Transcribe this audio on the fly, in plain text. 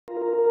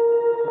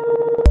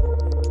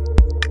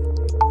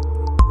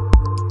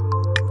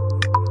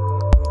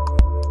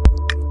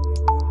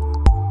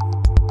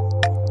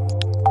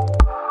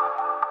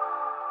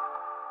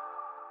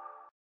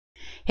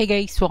Hey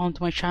guys, welcome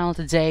to my channel.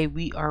 Today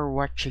we are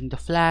watching The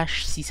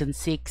Flash Season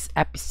 6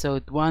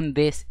 Episode 1.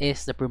 This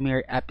is the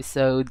premiere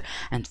episode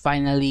and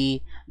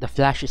finally The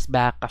Flash is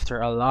back after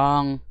a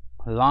long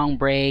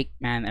break.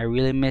 Man, I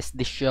really missed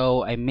the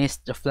show. I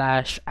missed The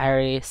Flash,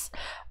 Iris,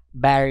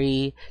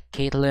 Barry,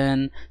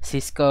 Caitlin,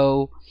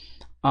 Cisco,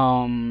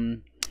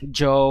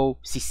 Joe,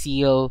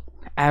 Cecile,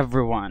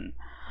 everyone.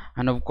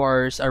 And of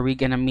course, are we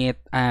gonna meet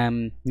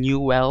New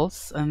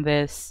Wells on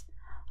this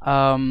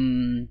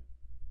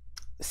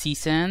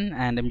season,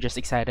 and I'm just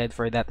excited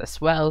for that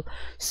as well.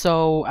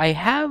 So I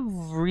have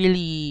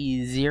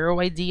really zero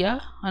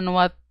idea on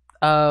what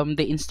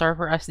they in store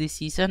for us this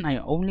season. I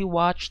only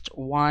watched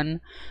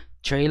one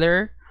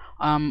trailer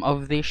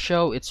of this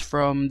show. It's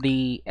from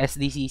the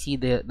SDCC,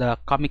 the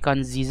Comic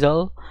Con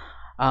Zizzle.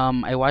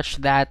 I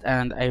watched that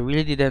and I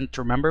really didn't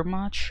remember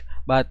much,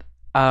 but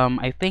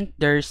I think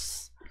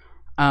there's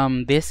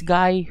this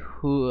guy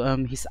who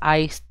his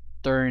eyes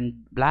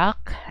turned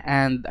black,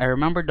 and I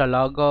remember the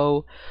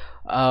logo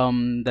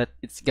that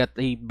it's got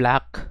a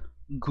black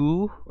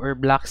goo or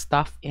black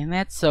stuff in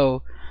it.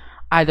 So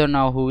I don't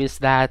know who is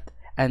that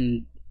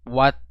and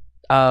what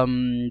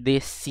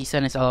this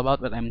season is all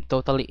about, but I'm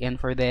totally in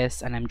for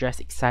this and I'm just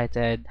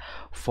excited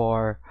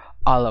for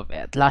all of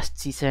it. Last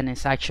season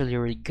is actually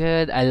really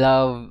good. I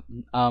love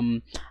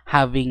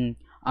having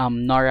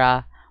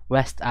Nora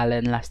West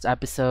Allen last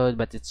episode,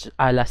 but it's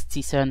last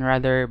season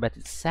rather, but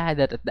it's sad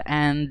that at the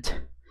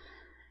end,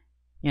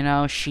 you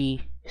know,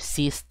 she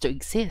ceased to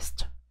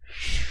exist.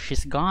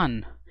 She's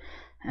gone,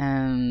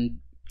 and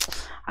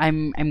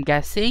I'm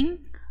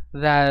guessing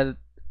that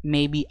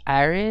maybe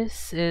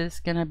Iris is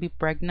gonna be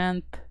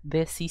pregnant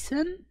this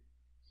season.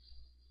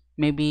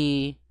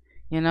 Maybe,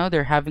 you know,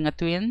 they're having a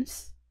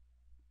twins.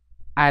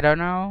 I don't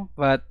know,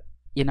 but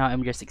you know,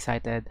 I'm just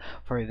excited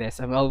for this.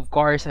 Of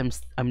course, I'm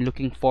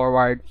looking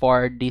forward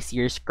for this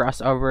year's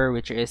crossover,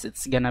 which is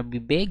it's gonna be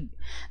big.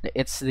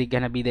 It's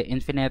gonna be the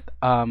Infinite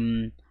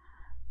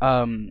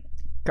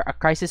a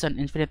Crisis on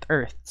Infinite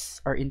Earths,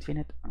 or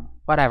Infinite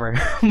whatever,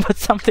 but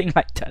something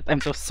like that.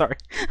 I'm so sorry.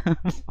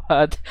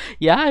 But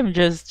yeah, I'm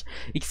just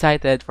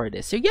excited for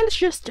this. So yeah, let's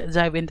just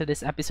dive into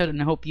this episode,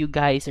 and I hope you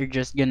guys are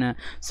just gonna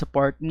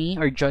support me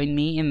or join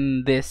me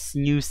in this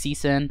new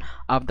season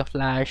of The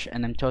Flash,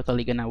 and I'm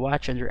totally gonna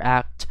watch and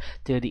react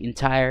to the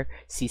entire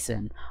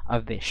season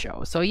of this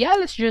show. So yeah,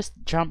 let's just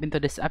jump into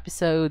this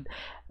episode.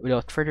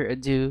 Without further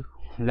ado,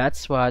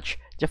 let's watch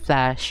The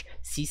Flash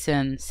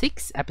Season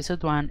 6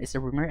 Episode 1 is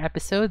the premiere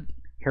episode.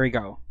 Here we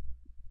go.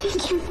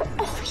 Thank you for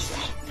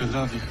everything. I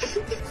love you.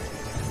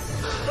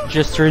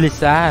 Just really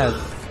sad.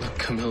 Look,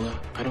 Camilla,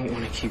 I don't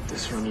want to keep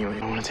this from you. I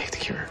don't want to take the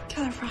cure.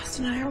 Killer Frost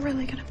and I are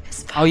really gonna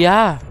miss Pop. Oh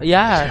yeah,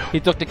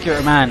 he took the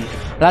cure, man.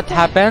 That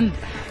happened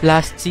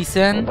last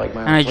season,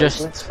 and I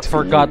just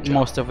forgot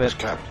most of it.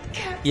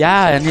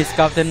 Yeah, and he's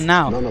captain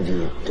now. None of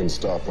you can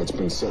stop what's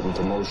been set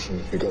into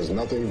motion, because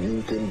nothing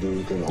you can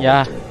do can Yeah.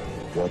 alter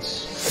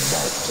what's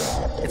about to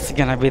happen. It's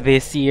gonna be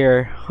this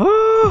year.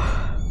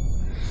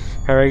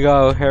 Here we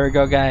go,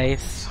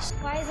 guys.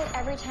 Why is it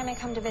every time I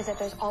come to visit,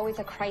 there's always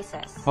a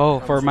crisis? Oh,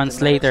 4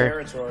 months later.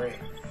 Territory.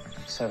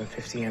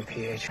 750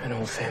 MPH. An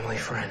old family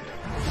friend.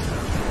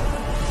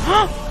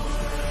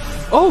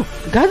 Oh,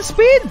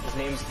 Godspeed! His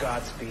name's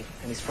Godspeed,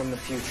 and he's from the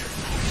future.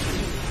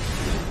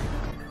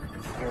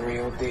 A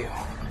real deal.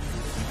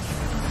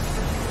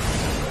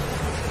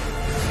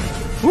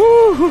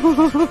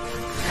 Woo!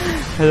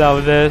 I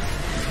love this,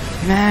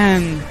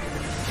 man.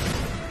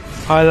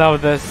 I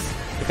love this.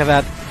 Look at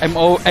that.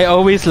 I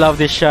always love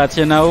these shots,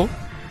 you know.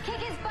 Kick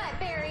his butt,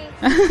 Barry!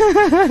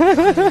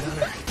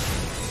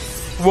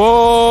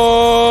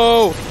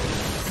 Whoa!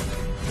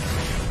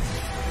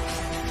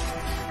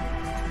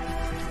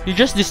 You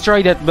just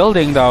destroyed that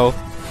building, though.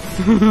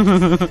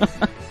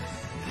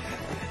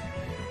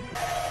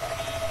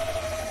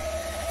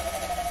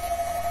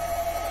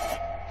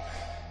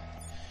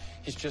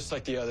 He's just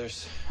like the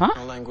others. Huh?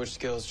 No language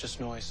skills,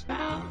 just noise.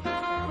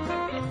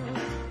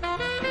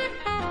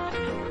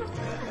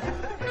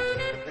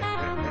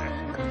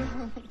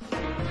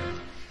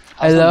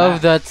 I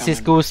love that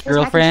Cisco's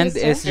girlfriend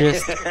is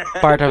just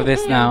part of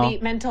this now. The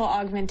mental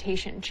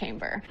augmentation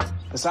chamber.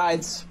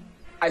 Besides,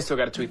 I still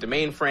gotta tweak the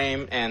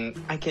mainframe, and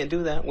I can't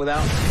do that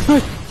without...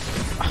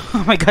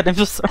 Oh my god, I'm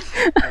so sorry.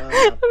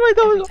 Oh my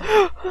god.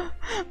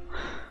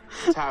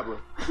 tablet.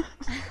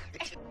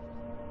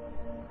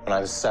 When I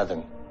was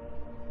 7,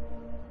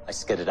 I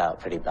skidded out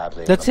pretty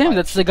badly. That's on a him, bike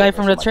that's the guy shortly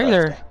from the before my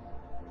trailer. birthday.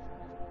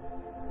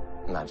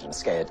 Imagine a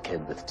scared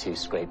kid with 2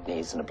 scraped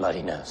knees and a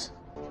bloody nose.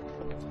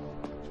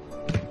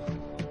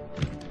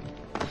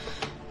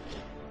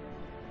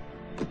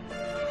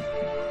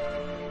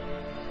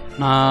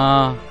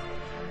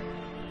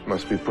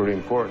 Must be pretty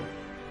important.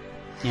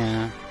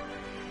 Yeah.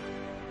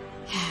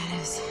 Yeah,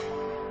 it is.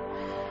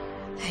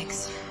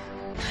 Thanks.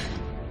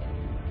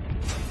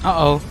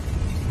 Uh-oh.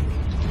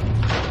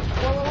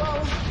 Whoa, whoa,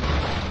 whoa.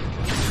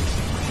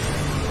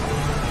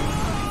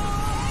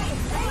 Hey,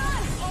 hang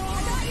on! Oh,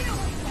 I got you!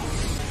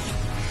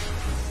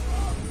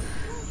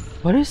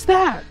 What is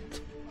that?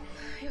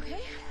 You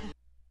okay?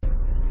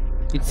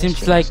 It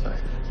seems like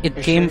it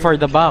came for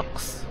the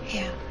box.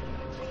 Yeah.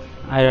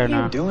 I don't What are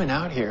you know. doing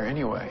out here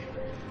anyway?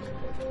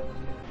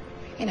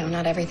 You know,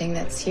 not everything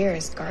that's here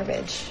is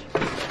garbage.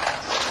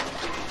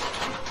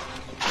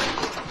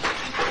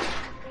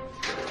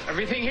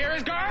 Everything here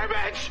is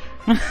garbage!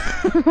 I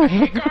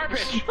hate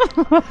garbage!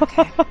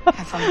 Okay.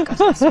 Have fun with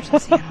Ghostbusters. I'll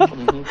see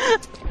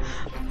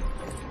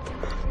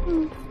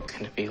you.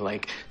 Gonna be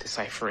like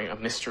deciphering a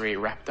mystery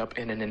wrapped up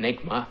in an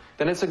enigma.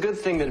 Then it's a good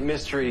thing that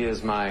mystery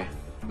is my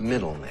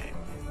middle name.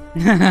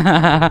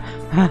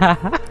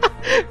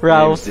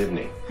 Ralph.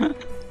 Name's Dibney.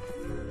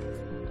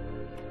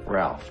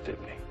 Ralph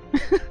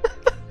Dibney.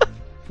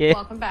 Yeah.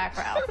 Welcome back,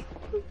 Ralph.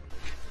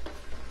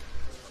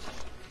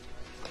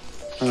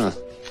 Huh.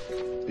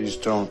 These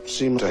don't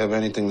seem to have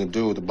anything to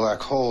do with the black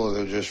hole.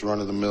 They're just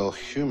run-of-the-mill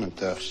human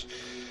thefts.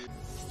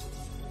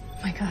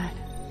 Oh my God.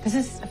 This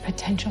is a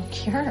potential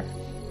cure.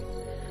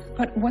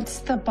 But what's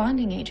the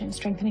bonding agent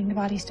strengthening the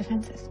body's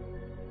defenses?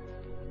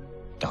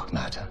 Dark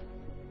matter.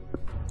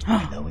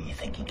 I know what you're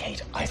thinking,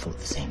 Kate. I thought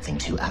the same thing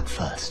too at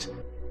first.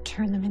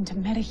 Turn them into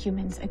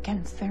metahumans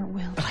against their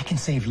will. But I can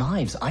save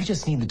lives. I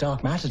just need the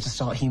dark matter to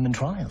start human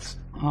trials.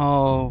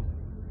 Oh.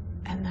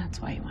 And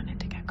that's why you wanted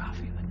to get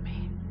coffee with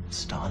me.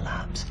 Star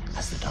Labs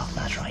has the dark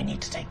matter I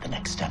need to take the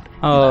next step.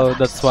 Oh, You have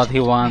that's access what to he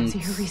it. wants. See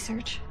your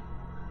research?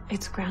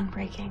 It's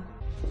groundbreaking.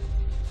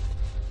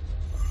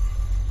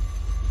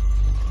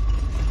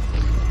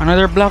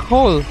 Another black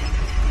hole.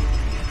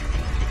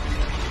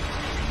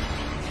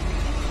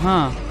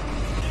 Huh.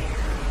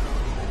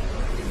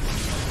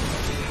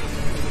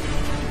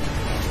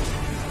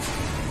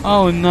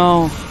 Oh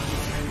no.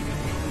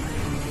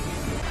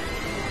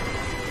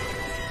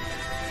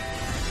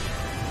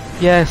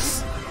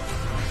 Yes.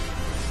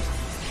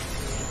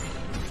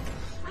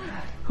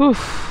 Whew.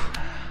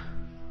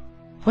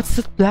 What's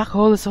that black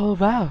hole is all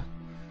about?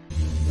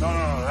 No,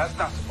 that's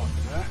not supposed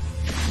to be there.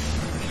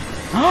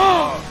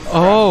 Oh.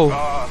 Hold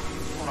on.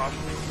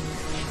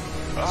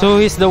 So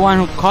he's the one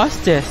who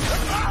caused this.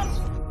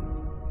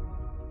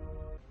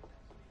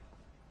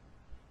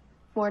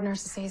 Ward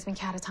nurses say he's been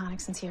catatonic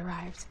since he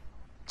arrived.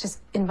 Just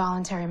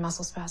involuntary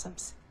muscle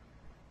spasms.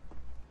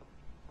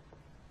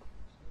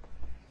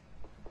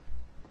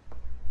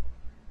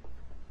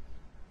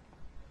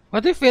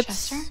 What if it's...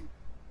 Chester?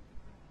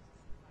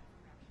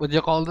 What do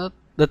you call that?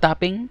 The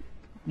tapping?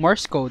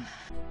 Morse code.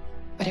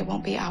 But it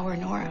won't be our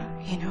Nora,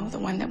 you know, the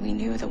one that we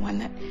knew, the one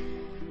that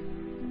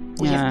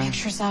we Yeah. have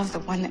pictures of, the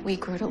one that we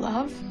grew to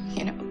love,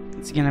 you know.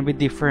 It's gonna be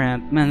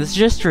different. Man, it's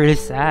just really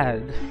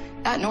sad.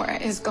 That Nora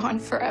is gone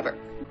forever.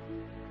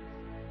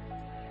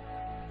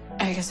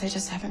 I guess I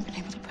just haven't been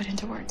able to put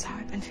into words how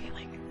I've been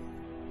feeling.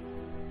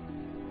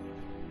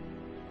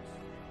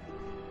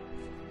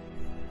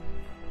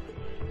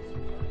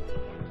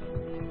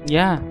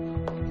 Yeah.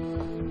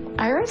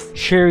 Iris?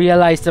 She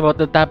realized about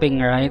the tapping,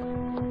 right?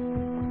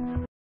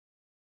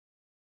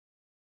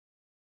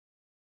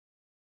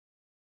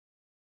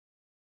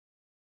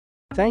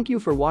 Thank you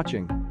for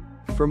watching.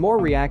 For more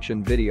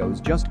reaction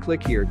videos, just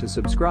click here to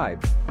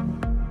subscribe.